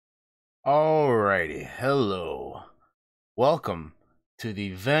Alrighty, hello. Welcome to the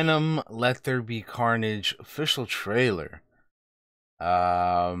Venom There Be Carnage official trailer.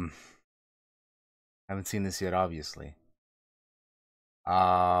 Haven't seen this yet, obviously.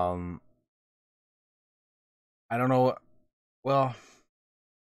 I don't know. Well,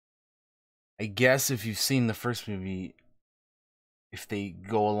 I guess if you've seen the first movie, if they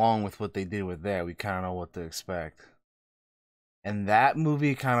go along with what they did with that, we kind of know what to expect. And that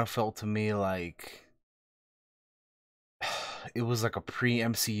movie kind of felt to me like it was like a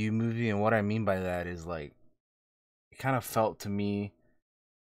pre-MCU movie, and what I mean by that is like it kind of felt to me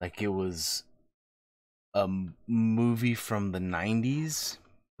like it was a movie from the 90s,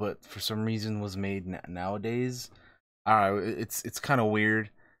 but for some reason was made nowadays. I don't know, it's kind of weird.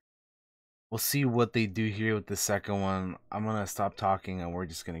 We'll see what they do here with the second one. I'm gonna stop talking and we're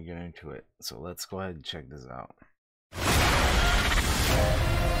just gonna get into it. So let's go ahead and check this out.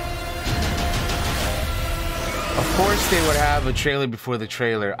 Of course they would have a trailer before the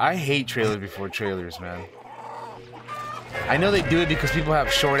trailer. I hate trailers before trailers, man. I know they do it because people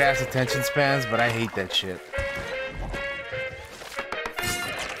have short ass attention spans, but I hate that shit.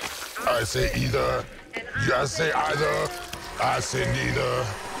 I say either, you say either, I say neither,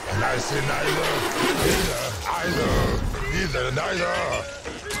 and I say neither, neither.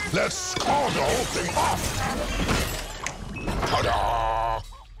 Let's call the whole thing off. Ta-da!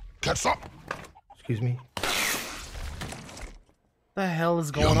 Catch up. Excuse me? What the hell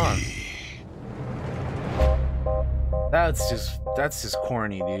is going on? That's just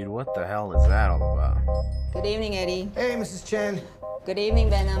corny, dude. What the hell is that all about? Good evening, Eddie. Hey, Mrs. Chen. Good evening,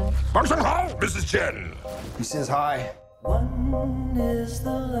 Venom. Function hall, Mrs. Chen. He says hi. One is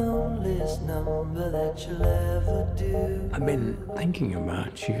the loneliest number that you'll ever do. I've been thinking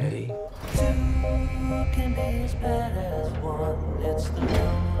about you, Eddie. Two can be as bad as one. It's the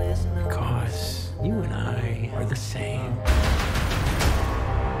loneliest number. Because you and I are the same.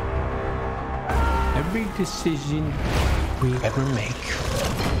 Every decision we ever make,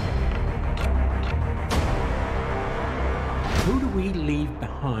 who do we leave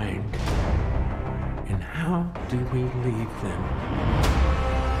behind? And how do we leave them?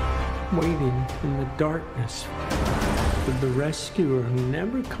 Waiting in the darkness for the rescuer who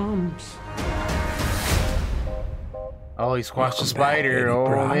never comes. Oh, he squashed a Welcome back, spider. Eddie Oh,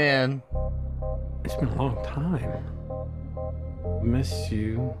 Brock. man. It's been a long time. Miss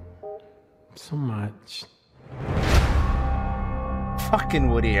you so much. Fucking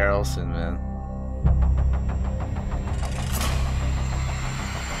Woody Harrelson, man.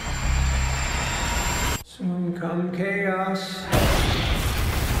 Soon come chaos.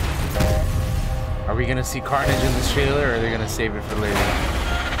 Are we gonna see Carnage in this trailer, or are they gonna save it for later?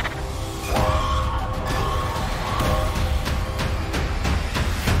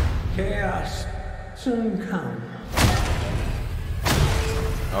 Chaos soon come.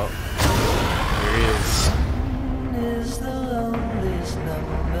 Oh, here he is. One is the loneliest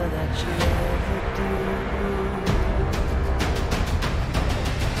number that you'll ever do.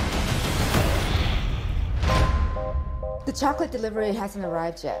 The chocolate delivery hasn't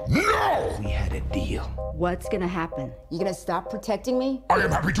arrived yet. No! We had a deal. What's gonna happen? You gonna stop protecting me? I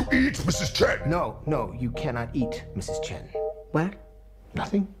am happy to eat, Mrs. Chen. No, you cannot eat, Mrs. Chen. What?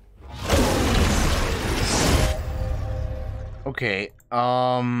 Nothing? Okay,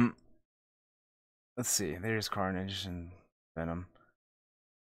 let's see. There's Carnage and Venom.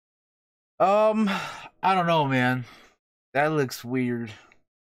 I don't know, man. That looks weird.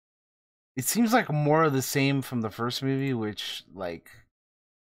 It seems like more of the same from the first movie, which, like,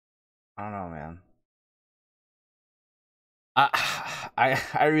 I don't know, man.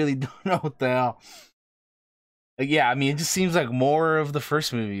 I really don't know what the hell. Like, yeah, I mean, it just seems like more of the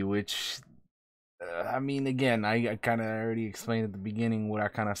first movie, which, I mean, again, I kind of already explained at the beginning what I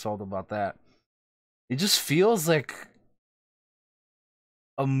kind of felt about that. It just feels like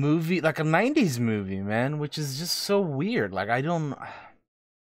a movie, like a 90s movie, man, which is just so weird. Like, I don't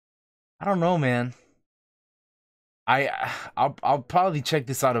know, man. I'll probably check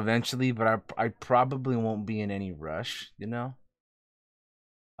this out eventually, but I probably won't be in any rush, you know?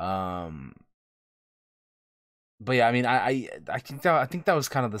 But yeah, I mean, I think that was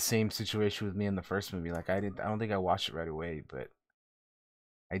kind of the same situation with me in the first movie. Like, I don't think I watched it right away, but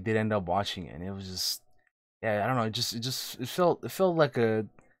I did end up watching it, and it was just, yeah, I don't know, it felt like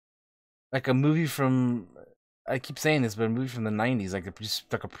a movie from, I keep saying this, but a movie from the 90s,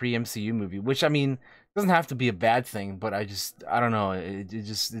 just like a pre-MCU movie, which, I mean, doesn't have to be a bad thing, but I don't know,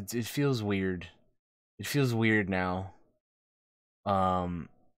 it feels weird. It feels weird now.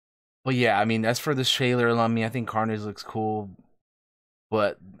 But yeah, I mean, as for this trailer, I mean, I think Carnage looks cool.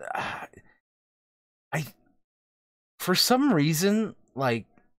 But I, for some reason, like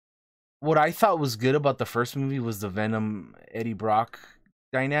what I thought was good about the first movie was the Venom Eddie Brock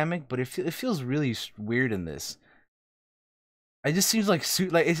dynamic, but it feels really weird in this. It just seems like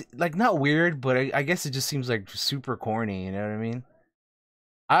like it's like not weird, but I guess it just seems like super corny. You know what I mean?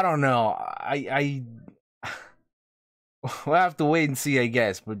 I don't know. We'll have to wait and see, I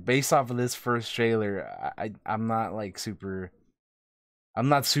guess. But based off of this first trailer, I'm not like super. I'm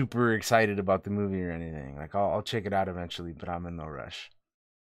not super excited about the movie or anything. Like I'll check it out eventually, but I'm in no rush.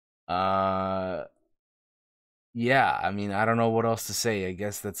 Yeah. I mean, I don't know what else to say. I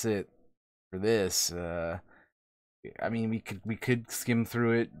guess that's it for this. I mean, we could skim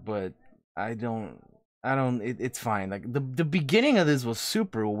through it, but I don't. It's fine. Like the beginning of this was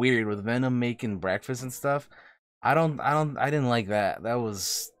super weird with Venom making breakfast and stuff. I didn't like that. That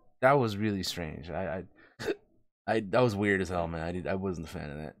was really strange. That was weird as hell, man. I wasn't a fan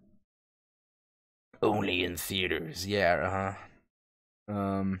of that. Only in theaters. Yeah,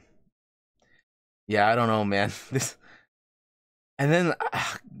 yeah, I don't know, man. This and then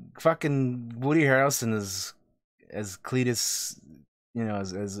fucking Woody Harrelson as Cletus, you know,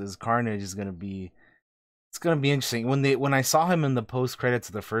 as Carnage is gonna be. It's gonna be interesting. When I saw him in the post credits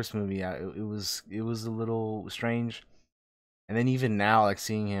of the first movie, it was a little strange, and then even now, like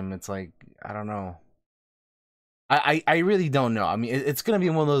seeing him, it's like I don't know. I really don't know. I mean, it's gonna be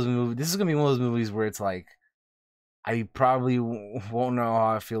one of those movies. This is gonna be one of those movies where it's like I probably won't know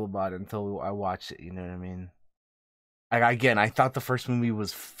how I feel about it until I watch it. You know what I mean? Like again, I thought the first movie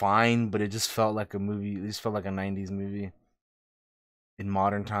was fine, but it just felt like a movie. It just felt like a '90s movie in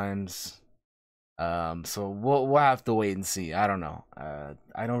modern times. So we'll have to wait and see. I don't know.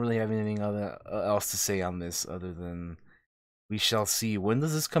 I don't really have anything else to say on this other than we shall see. When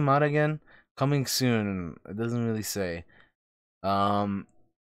does this come out again? Coming soon. It doesn't really say. Okay.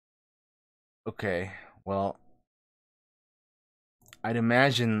 Well, I'd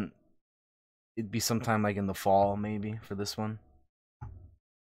imagine it'd be sometime like in the fall, maybe for this one.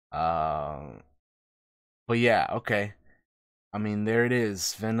 But yeah. Okay. I mean, there it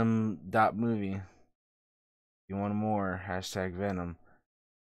is. Venom.movie. You want more? Hashtag Venom.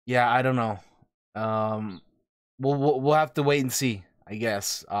 Yeah, I don't know. We'll have to wait and see. I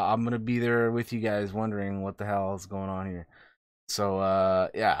guess I'm gonna be there with you guys, wondering what the hell is going on here. So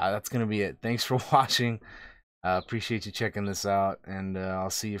yeah, that's gonna be it. Thanks for watching. Appreciate you checking this out, and I'll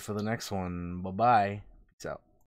see you for the next one. Bye bye.